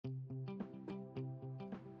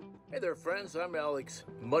Hey there, friends. I'm Alex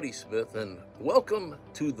Muddy Smith, and welcome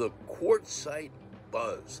to the Quartzsite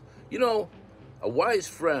Buzz. You know, a wise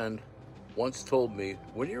friend once told me,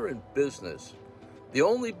 when you're in business, the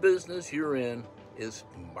only business you're in is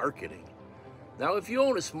marketing. Now, if you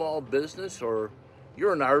own a small business or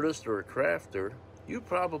you're an artist or a crafter, you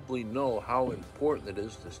probably know how important it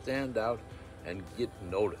is to stand out and get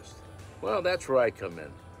noticed. Well, that's where I come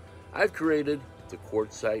in. I've created the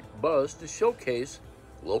Quartzsite Buzz to showcase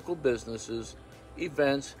local businesses,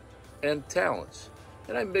 events, and talents.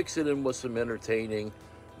 And I mix it in with some entertaining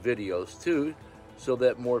videos too, so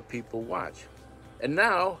that more people watch. And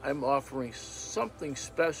now I'm offering something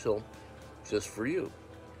special just for you.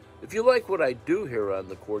 If you like what I do here on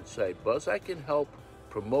the Quartzsite Buzz, I can help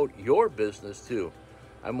promote your business too.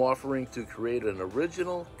 I'm offering to create an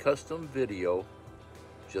original custom video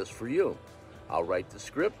just for you. I'll write the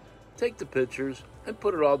script, take the pictures, and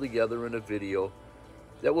put it all together in a video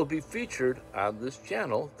that will be featured on this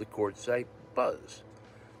channel, the Quartzsite Buzz.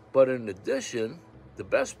 But in addition, the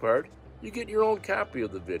best part, you get your own copy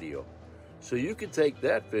of the video. So you can take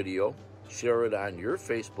that video, share it on your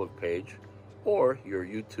Facebook page or your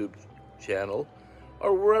YouTube channel,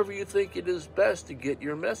 or wherever you think it is best to get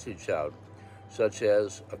your message out, such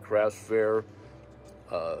as a craft fair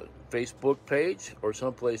Facebook page or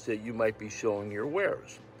someplace that you might be showing your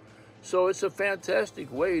wares. So it's a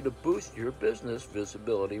fantastic way to boost your business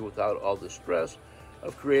visibility without all the stress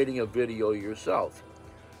of creating a video yourself.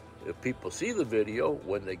 If people see the video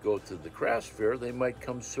when they go to the craft fair, they might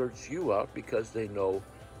come search you out because they know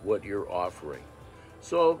what you're offering.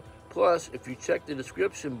 So, plus, if you check the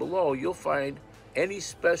description below, you'll find any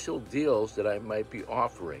special deals that I might be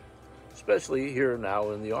offering, especially here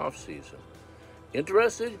now in the off season.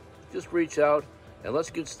 Interested? Just reach out and let's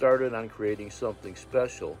get started on creating something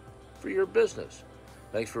special for your business.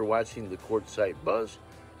 Thanks for watching the Quartzsite Buzz,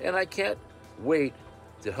 and I can't wait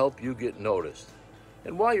to help you get noticed.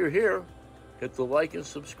 And while you're here, hit the like and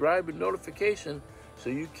subscribe and notification so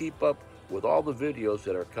you keep up with all the videos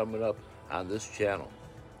that are coming up on this channel.